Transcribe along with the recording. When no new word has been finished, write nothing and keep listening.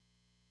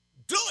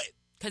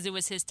because it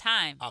was his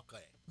time.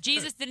 Okay.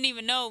 Jesus didn't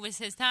even know it was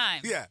his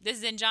time. Yeah. This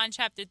is in John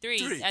chapter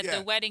 3 at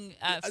the wedding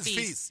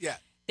feast. Yeah.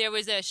 There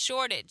was a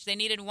shortage. They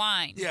needed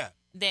wine. Yeah.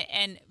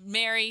 And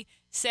Mary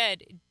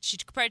said, she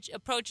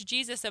approached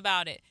Jesus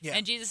about it. Yeah.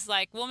 And Jesus is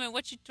like, woman,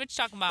 what you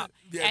talking about?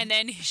 Yeah. And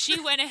then she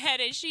went ahead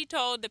and she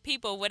told the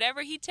people,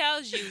 whatever he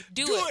tells you,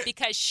 do it.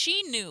 Because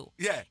she knew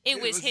it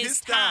was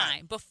his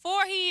time.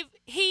 Before he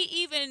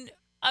even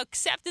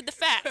accepted the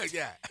fact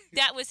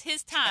that was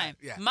his time.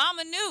 Yeah.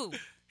 Mama knew.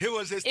 It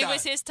was his time. It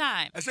was his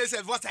time. And so he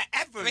said,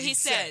 whatsoever he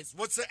says,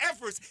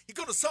 whatsoever he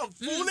going to sound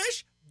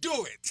foolish,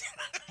 do it.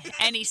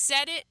 And he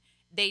said it,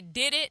 they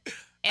did it,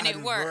 and it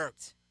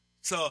worked.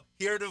 So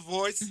hear the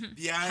voice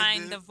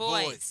behind the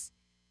voice.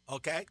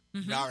 Okay?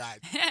 All right.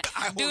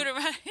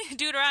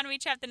 Deuteronomy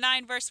chapter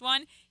 9, verse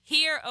 1.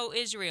 Hear, O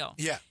Israel.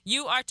 Yeah.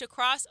 You are to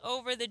cross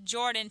over the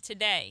Jordan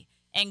today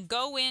and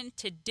go in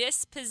to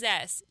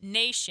dispossess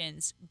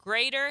nations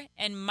greater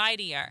and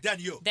mightier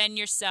than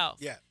yourself.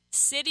 Yeah.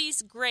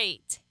 Cities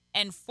great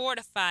and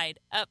fortified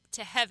up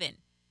to heaven.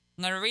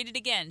 I'm going to read it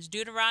again. It's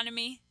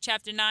Deuteronomy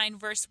chapter 9,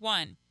 verse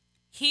 1.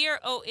 Hear,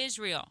 O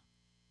Israel,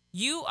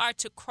 you are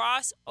to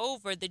cross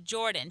over the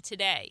Jordan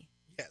today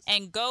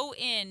and go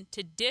in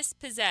to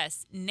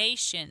dispossess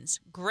nations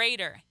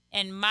greater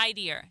and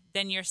mightier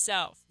than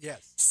yourself.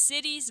 Yes.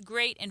 Cities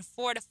great and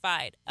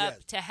fortified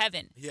up to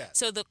heaven. Yes.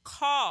 So the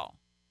call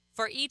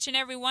for each and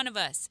every one of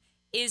us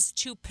is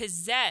to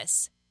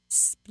possess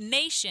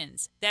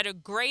nations that are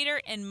greater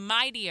and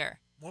mightier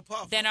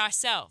than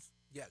ourselves.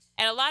 Yes.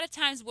 And a lot of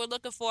times we're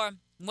looking for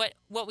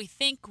what we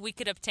think we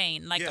could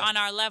obtain, like on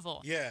our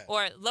level,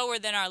 or lower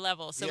than our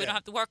level, so we don't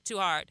have to work too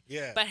hard.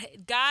 Yeah. But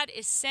God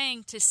is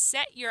saying to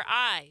set your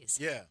eyes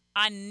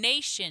on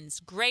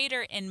nations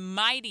greater and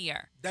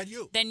mightier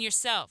than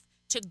yourself,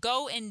 to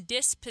go and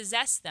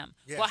dispossess them.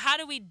 Yeah. Well, how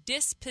do we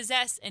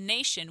dispossess a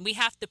nation? We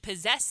have to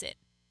possess it.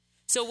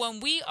 So when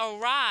we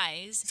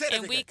arise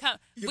and we come,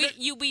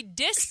 we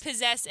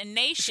dispossess a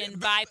nation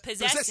by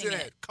possessing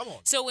it. Come on.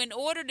 So in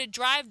order to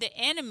drive the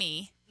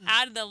enemy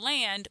out of the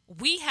land,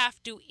 we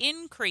have to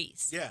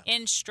increase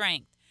in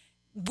strength.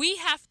 We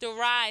have to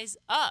rise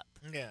up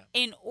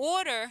in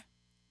order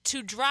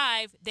to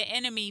drive the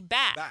enemy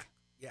back.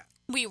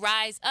 We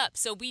rise up.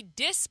 So we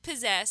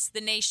dispossess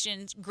the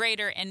nations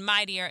greater and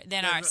mightier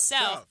than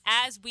ourselves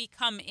as we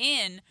come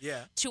in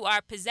to our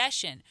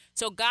possession.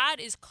 So God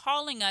is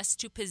calling us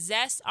to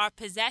possess our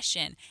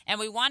possession. And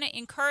we want to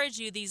encourage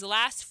you these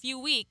last few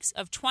weeks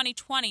of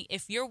 2020.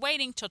 If you're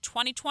waiting till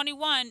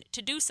 2021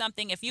 to do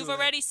something, if you've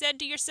already said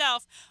to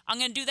yourself, I'm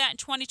going to do that in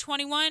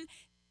 2021,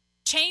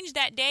 change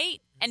that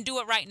date and do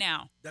it right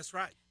now. That's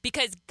right.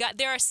 Because God,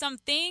 there are some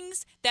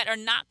things that are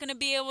not going to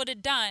be able to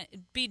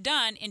be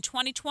done in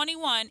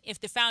 2021 if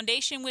the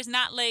foundation was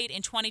not laid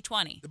in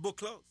 2020. The book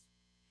closed.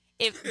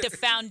 If the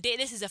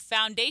this is a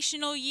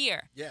foundational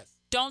year. Yes.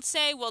 Don't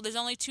say, well, there's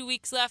only 2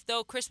 weeks left,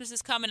 though. Christmas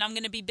is coming. I'm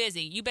going to be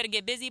busy. You better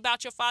get busy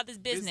about your Father's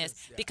business.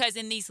 Because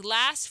in these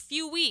last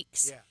few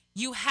weeks,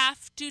 you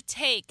have to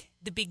take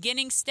the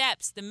beginning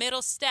steps, the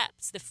middle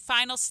steps, the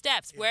final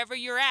steps, wherever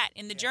you're at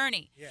in the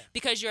journey,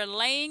 because you're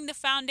laying the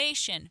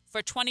foundation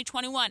for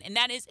 2021. And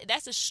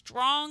that's a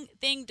strong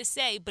thing to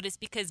say, but it's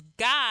because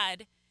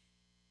God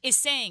is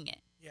saying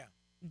it. Yeah.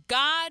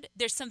 God,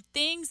 there's some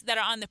things that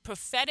are on the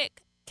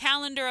prophetic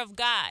calendar of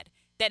God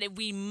that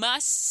we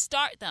must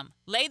start them.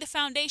 Lay the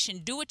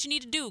foundation. Do what you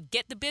need to do.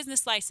 Get the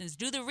business license.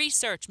 Do the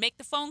research. Make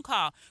the phone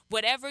call.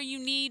 Whatever you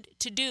need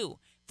to do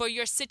for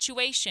your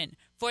situation,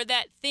 for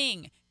that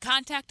thing.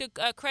 Contact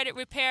a credit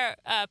repair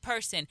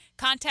person.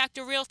 Contact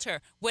a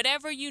realtor.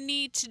 Whatever you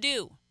need to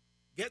do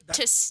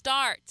to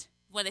start.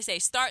 When they say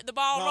start the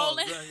ball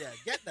rolling.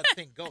 Get that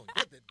thing going.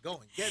 Get it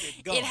going. Get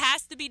it going. It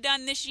has to be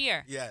done this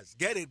year. Yes.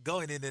 Get it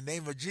going in the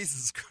name of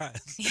Jesus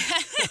Christ.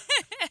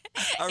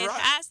 All right. It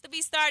has to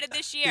be started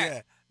this year.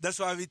 Yeah. That's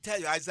why we tell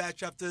you, Isaiah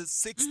chapter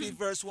 60,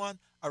 verse 1,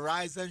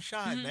 arise and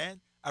shine,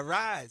 man.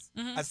 Arise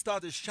and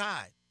start to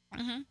shine.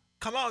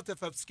 Come out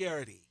of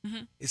obscurity.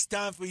 It's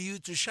time for you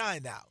to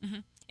shine now.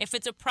 If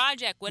it's a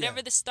project,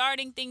 whatever the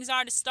starting things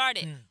are to start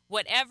it,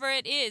 whatever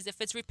it is, if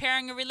it's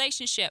repairing a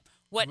relationship,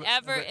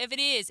 whatever if it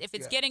is, if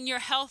it's getting your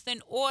health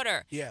in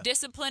order,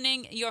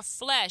 disciplining your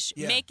flesh,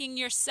 making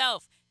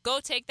yourself, go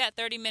take that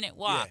 30-minute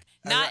walk.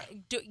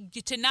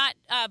 To not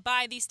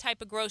buy these type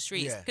of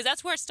groceries, because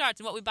that's where it starts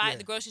and what we buy at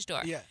the grocery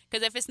store.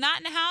 Because if it's not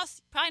in the house,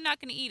 probably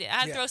not going to eat it. I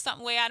had to throw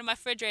something away out of my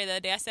refrigerator the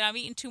other day. I said, I'm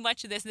eating too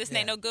much of this, and this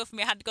ain't no good for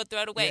me. I had to go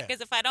throw it away. Because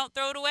if I don't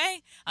throw it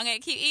away, I'm going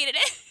to keep eating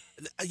it.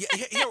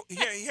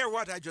 Hear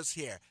what I just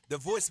hear. The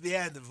voice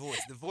behind the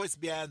voice. The voice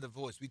behind the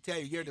voice. We tell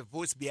you, hear the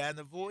voice behind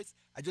the voice.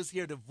 I just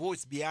hear the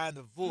voice behind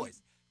the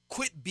voice.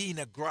 Quit being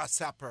a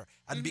grasshopper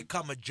and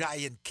become a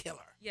giant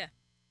killer. Yeah.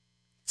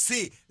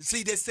 See,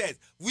 they said,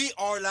 we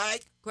are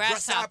like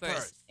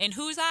grasshoppers. In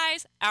whose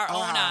eyes? Our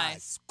own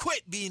eyes.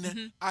 Quit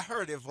being, I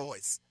heard a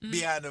voice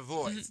behind a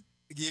voice.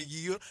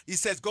 He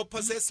says, go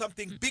possess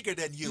something bigger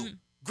than you,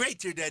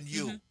 greater than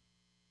you.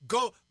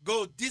 Go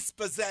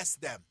dispossess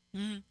them.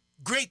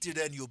 Greater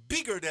than you,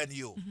 bigger than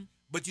you.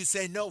 But you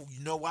say, no,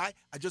 you know why?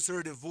 I just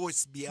heard a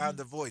voice beyond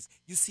the voice.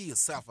 You see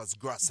yourself as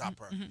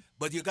grasshopper,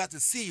 but you got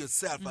to see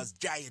yourself as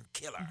giant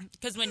killer.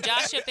 Because when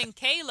Joshua and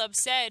Caleb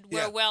said,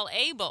 we're well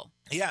able.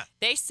 Yeah.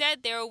 They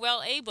said they were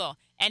well able,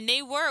 and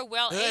they were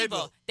well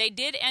able. They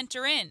did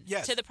enter in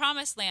to the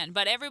promised land,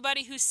 but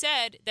everybody who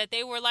said that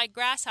they were like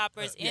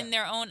grasshoppers in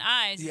their own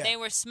eyes, they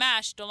were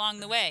smashed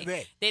along the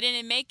way. They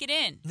didn't make it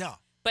in. No.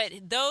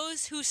 But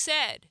those who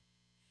said,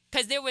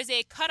 because there was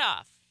a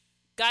cutoff,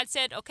 God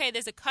said, okay,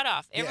 there's a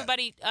cutoff.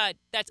 Everybody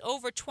that's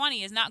over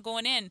 20 is not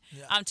going in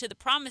to the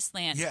promised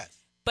land. Yes.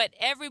 But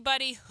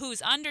everybody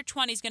who's under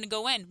 20 is going to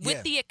go in,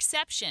 with the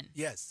exception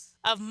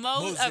of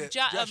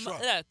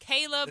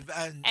Caleb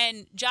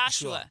and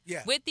Joshua.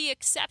 With the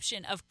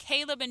exception of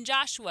Caleb and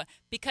Joshua,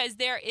 because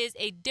there is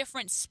a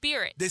different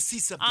spirit. They see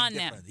something on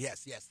different. Them.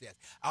 Yes.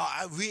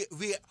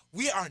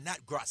 We are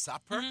not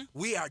grasshopper.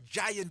 We are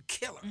giant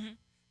killer.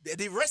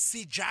 The rest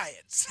see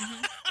giants.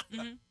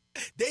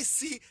 They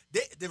see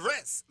the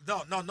rest.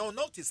 No.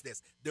 Notice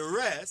this. The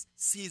rest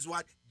sees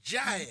what?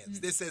 Giants.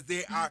 They says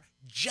they are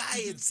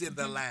giants in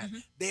the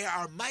land. They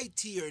are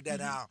mightier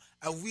than our,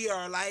 and we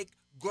are like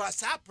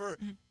grasshopper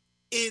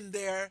in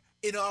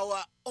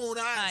our own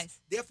eyes.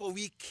 Therefore,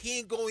 we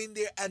can't go in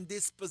there and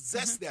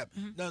dispossess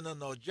them.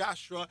 No.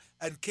 Joshua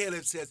and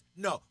Caleb says,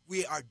 no,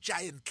 we are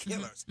giant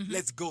killers.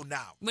 Let's go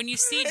now. When you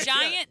see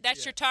giant,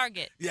 that's your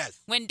target.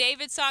 Yes. When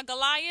David saw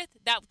Goliath,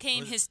 that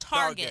became his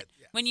target.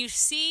 When you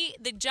see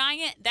the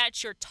giant,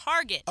 that's your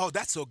target. Oh,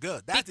 that's so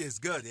good. That is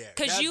good. Yeah.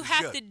 Because you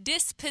have to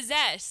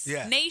dispossess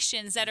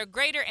nations that are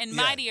greater and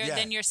mightier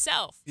than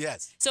yourself.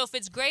 Yes. So if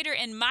it's greater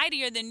and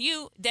mightier than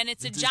you, then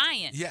it's a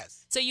giant.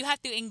 Yes. So you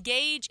have to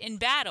engage in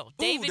battle.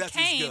 David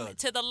came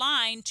to the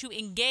line to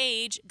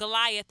engage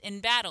Goliath in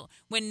battle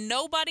when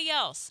nobody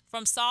else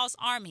from Saul's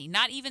army,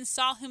 not even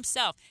Saul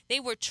himself, they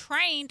were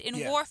trained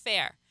in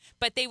warfare.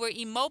 But they were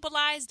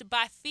immobilized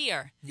by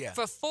fear.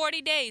 For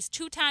 40 days,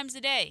 2 times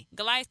a day.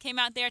 Goliath came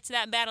out there to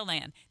that battle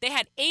land. They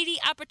had 80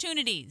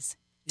 opportunities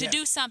to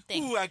do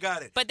something. Ooh, I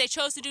got it. But they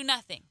chose to do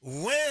nothing.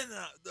 When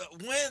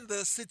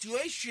the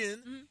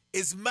situation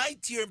is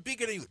mightier and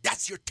bigger than you,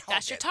 that's your target.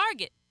 That's your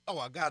target. Oh,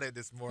 I got it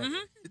this morning.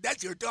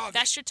 That's your target.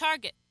 That's your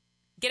target.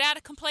 Get out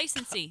of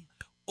complacency.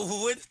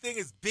 When the thing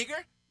is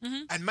bigger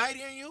and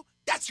mightier than you,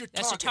 that's your target.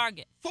 That's your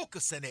target.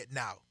 Focus on it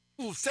now.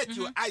 Ooh, set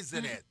your eyes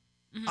on it.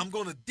 I'm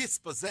going to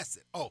dispossess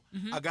it. Oh,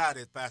 I got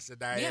it, Pastor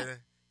Diana.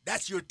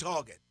 That's your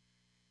target.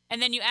 And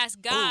then you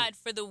ask God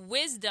for the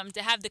wisdom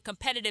to have the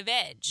competitive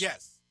edge.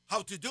 Yes.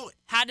 How to do it.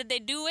 How did they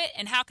do it,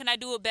 and how can I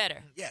do it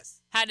better?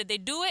 Yes. How did they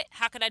do it?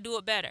 How could I do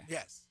it better?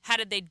 Yes. How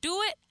did they do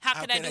it? How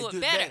could I do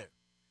it better?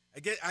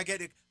 I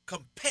get a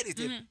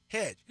competitive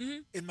edge.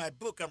 In my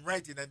book I'm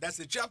writing, and that's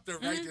the chapter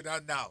I'm writing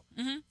on now.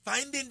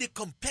 Finding the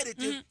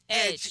competitive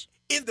edge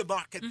in the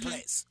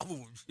marketplace.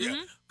 Oh,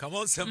 yeah. Come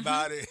on,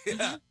 somebody.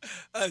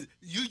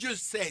 You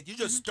just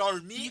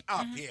started me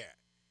up here.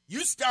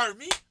 You started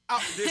me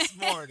up this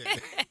morning.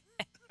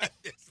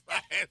 This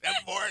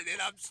morning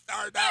I'm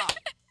starting out.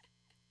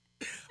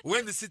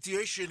 When the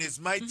situation is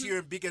mightier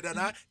and bigger than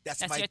I,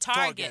 that's my your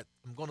target.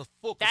 I'm going to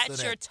focus on it.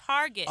 That's your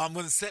target. I'm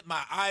going to set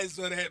my eyes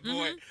on it,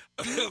 boy.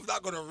 I'm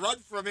not going to run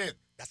from it.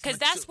 Because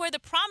that's where the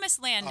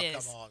promised land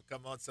is.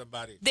 Come on,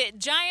 somebody. The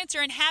giants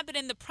are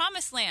inhabiting the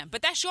promised land,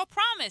 but that's your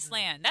promised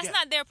land. That's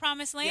not their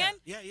promised land.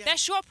 Yeah.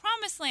 That's your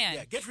promised land.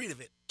 Yeah, get rid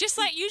of it. Just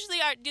like usually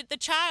the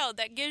child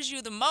that gives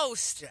you the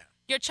most. Yeah.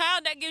 Your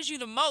child that gives you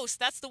the most,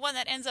 that's the one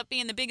that ends up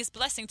being the biggest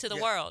blessing to the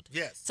world.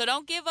 Yes. So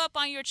don't give up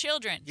on your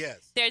children.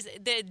 Yes. There's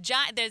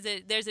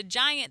a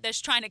giant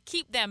that's trying to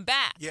keep them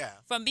back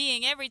from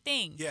being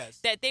everything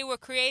that they were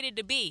created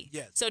to be.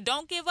 Yes. So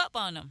don't give up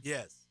on them.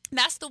 Yes.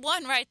 That's the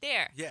one right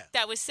there. Yeah.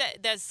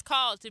 That's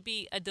called to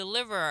be a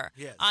deliverer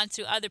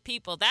onto other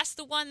people. That's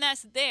the one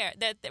that's there.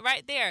 That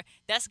right there.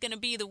 That's going to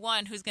be the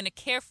one who's going to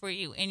care for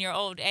you in your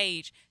old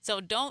age.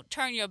 So don't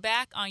turn your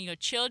back on your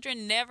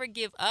children. Never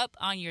give up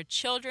on your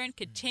children.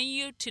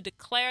 Continue to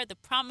declare the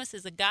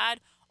promises of God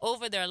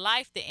over their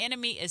life. The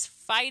enemy is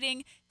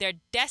fighting their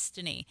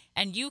destiny,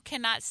 and you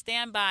cannot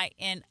stand by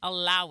and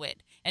allow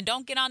it. And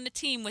don't get on the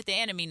team with the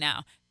enemy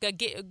now.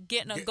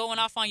 Going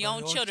off on your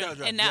own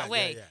children in that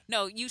way. Yeah.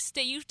 No, you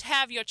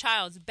have your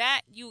child's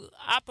back. You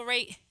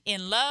operate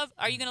in love.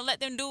 Are you going to let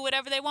them do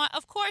whatever they want?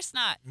 Of course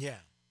not. Yeah.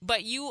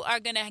 But you are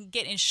going to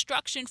get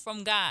instruction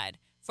from God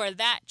for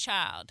that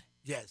child.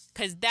 Yes.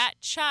 Because that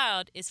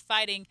child is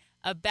fighting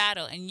a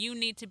battle, and you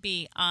need to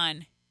be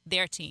on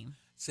their team.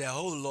 Say,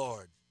 oh,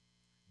 Lord,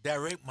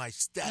 direct my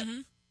step.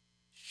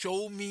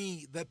 Show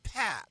me the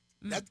path.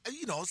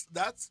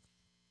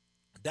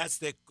 That's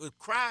the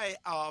cry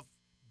of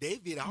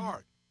David's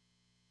heart.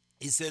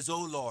 He says,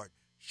 oh, Lord,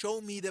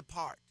 show me the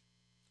part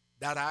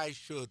that I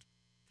should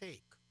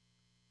take.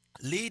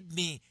 Lead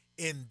me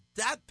in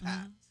that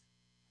path,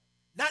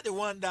 not the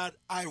one that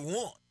I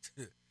want.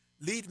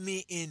 Lead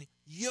me in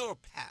your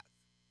path.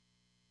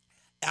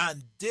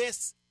 And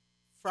this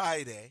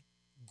Friday,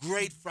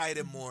 great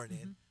Friday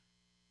morning,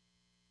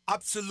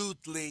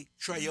 absolutely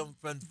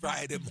triumphant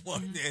Friday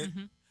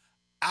morning,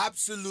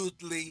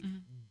 absolutely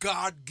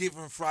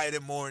God-given Friday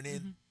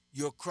morning,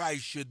 your cry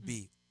should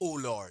be, oh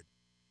Lord,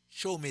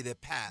 show me the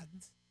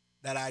path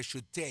that I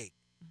should take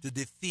to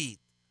defeat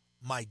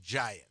my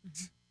giant.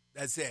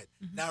 That's it.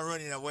 Not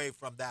running away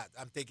from that.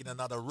 I'm taking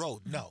another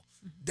road. No,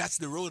 that's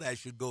the road I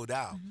should go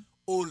down.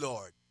 Oh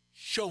Lord,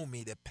 show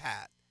me the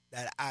path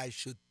that I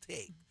should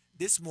take.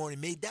 This morning,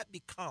 may that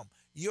become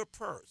your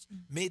purse.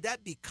 May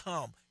that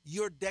become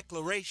your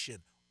declaration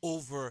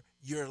over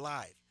your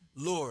life.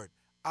 Lord,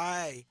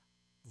 I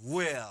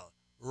will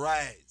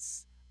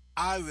rise.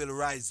 I will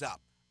rise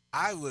up.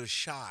 I will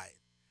shine.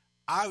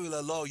 I will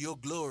allow your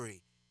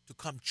glory to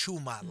come through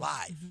my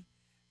life.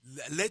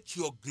 Let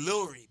your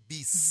glory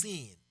be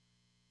seen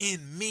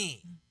in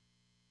me.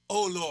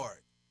 Oh Lord,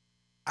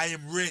 I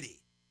am ready.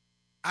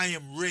 I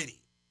am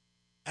ready.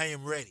 I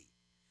am ready.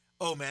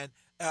 Oh man,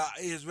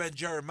 is when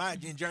Jeremiah,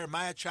 in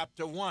Jeremiah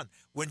chapter 1,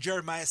 when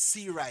Jeremiah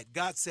see right,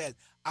 God said,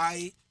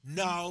 I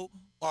now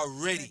are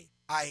ready.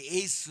 I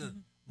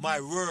hasten my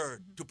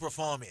word to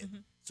perform it.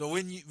 So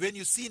when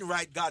you seen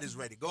right, God is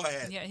ready. Go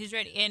ahead. Yeah, he's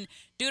ready. In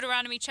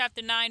Deuteronomy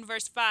chapter 9,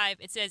 verse 5,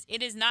 it says,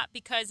 it is not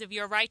because of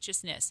your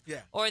righteousness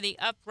or the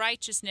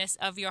uprightness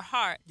of your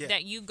heart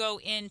that you go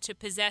in to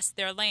possess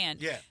their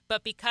land,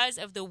 but because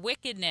of the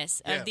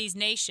wickedness of these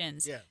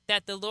nations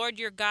that the Lord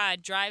your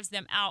God drives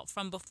them out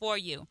from before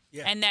you,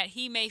 and that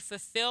he may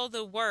fulfill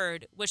the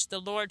word which the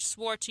Lord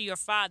swore to your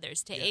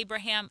fathers, to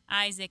Abraham,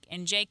 Isaac,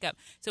 and Jacob.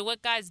 So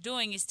what God's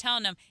doing is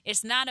telling them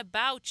it's not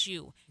about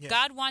you.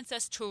 God wants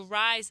us to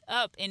rise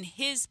up in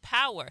his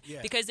power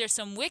because there's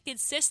some wicked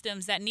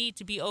systems that need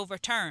to be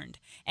overturned,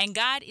 and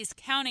God is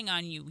counting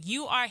on you.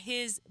 You are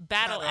his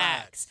battle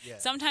axe.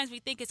 Sometimes we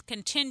think it's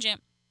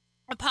contingent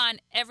upon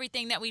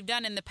everything that we've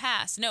done in the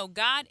past. No,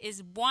 God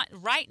is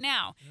right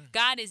now.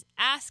 God is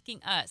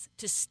asking us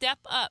to step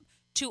up,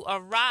 to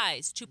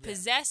arise, to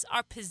possess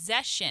our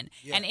possession.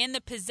 And in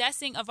the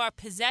possessing of our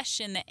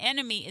possession, the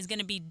enemy is going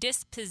to be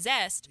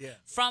dispossessed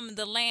from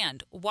the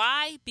land.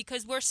 Why?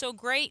 Because we're so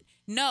great?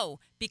 No,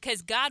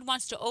 because God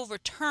wants to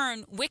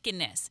overturn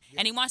wickedness,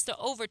 and he wants to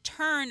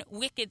overturn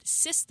wicked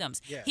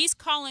systems. He's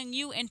calling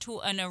you into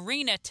an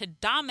arena to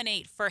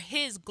dominate for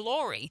his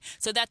glory,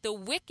 so that the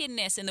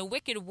wickedness and the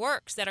wicked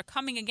works that are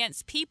coming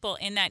against people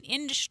in that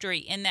industry,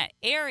 in that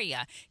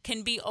area,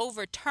 can be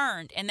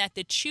overturned, and that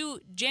the true,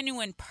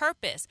 genuine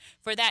purpose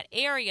for that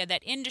area,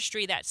 that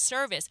industry, that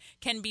service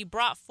can be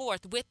brought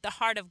forth with the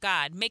heart of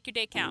God. Make your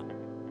day count.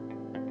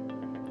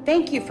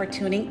 Thank you for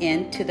tuning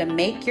in to the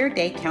Make Your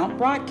Day Count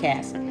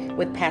broadcast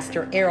with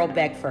Pastor Errol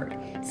Beckford,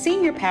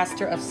 Senior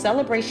Pastor of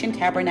Celebration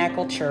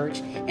Tabernacle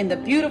Church in the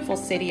beautiful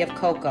city of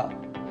Cocoa.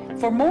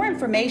 For more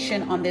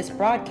information on this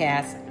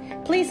broadcast,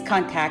 please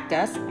contact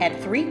us at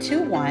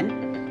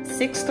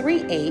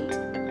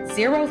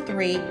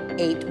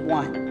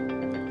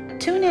 321-638-0381.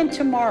 Tune in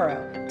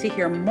tomorrow to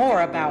hear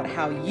more about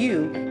how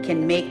you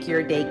can make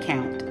your day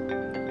count.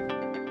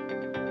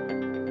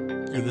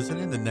 You're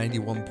listening to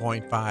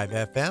 91.5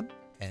 FM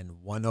and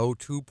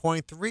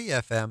 102.3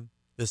 FM.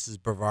 This is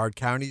Brevard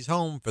County's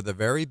home for the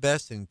very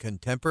best in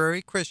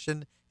contemporary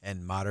Christian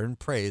and modern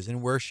praise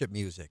and worship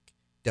music.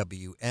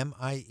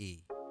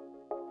 WMIE.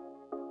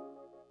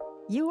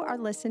 You are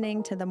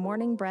listening to the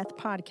Morning Breath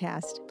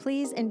podcast.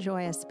 Please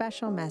enjoy a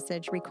special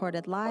message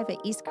recorded live at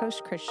East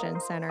Coast Christian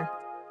Center.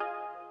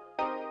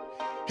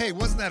 Hey,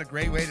 wasn't that a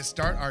great way to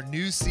start our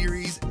new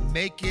series,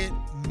 Make It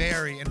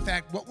Merry? In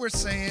fact, what we're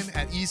saying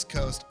at East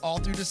Coast all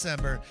through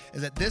December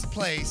is that this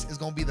place is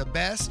going to be the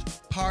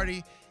best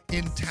party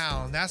in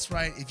town. That's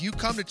right. If you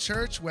come to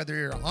church, whether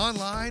you're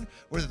online,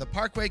 whether the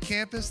Parkway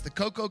campus, the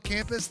Cocoa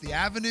campus, the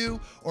Avenue,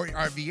 or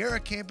our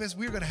Vieira campus,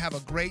 we're going to have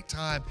a great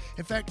time.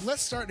 In fact,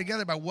 let's start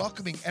together by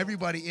welcoming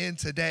everybody in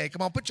today.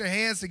 Come on, put your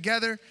hands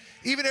together.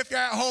 Even if you're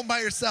at home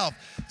by yourself,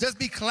 just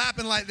be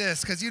clapping like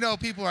this, because you know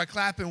people are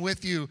clapping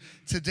with you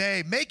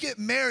today. Make it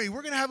merry.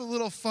 We're going to have a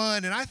little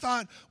fun. And I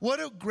thought, what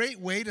a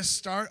great way to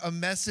start a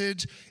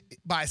message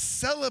by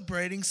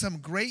celebrating some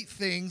great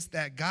things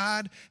that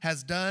God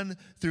has done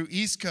through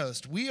East Coast.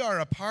 We are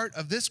a part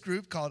of this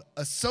group called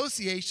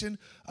Association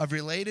of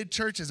Related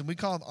Churches, and we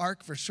call them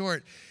ARC for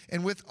short.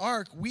 And with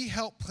ARC, we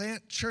help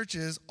plant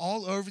churches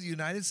all over the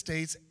United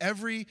States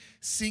every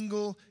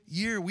single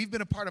year. We've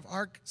been a part of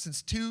ARC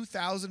since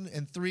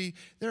 2003.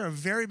 They're a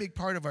very big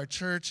part of our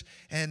church,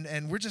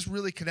 and we're just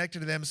really connected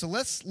to them. So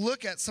let's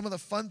look at some of the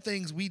fun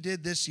things we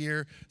did this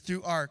year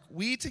through ARC.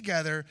 We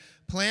together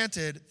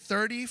planted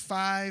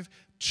 35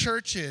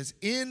 churches,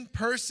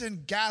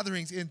 in-person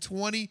gatherings in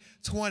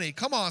 2020.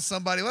 Come on,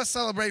 somebody. Let's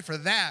celebrate for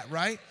that,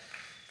 right?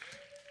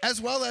 As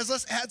well as,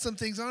 let's add some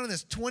things on to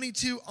this,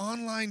 22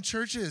 online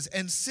churches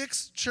and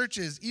 6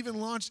 churches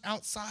even launched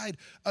outside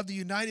of the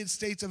United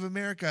States of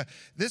America.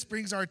 This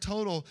brings our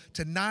total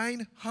to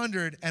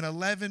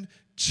 911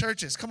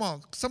 churches. Come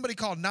on, somebody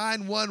call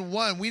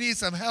 911. We need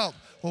some help.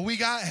 Well, we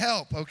got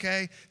help,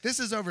 okay? This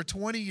is over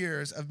 20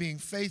 years of being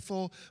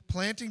faithful,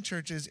 planting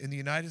churches in the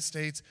United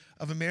States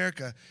of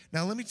America.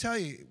 Now, let me tell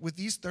you, with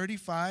these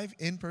 35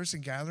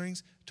 in-person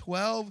gatherings,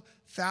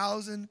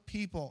 12,000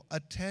 people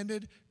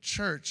attended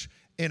church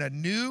in a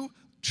new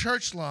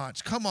church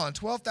launch. Come on,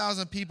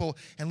 12,000 people.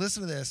 And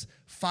listen to this,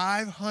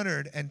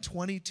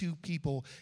 522 people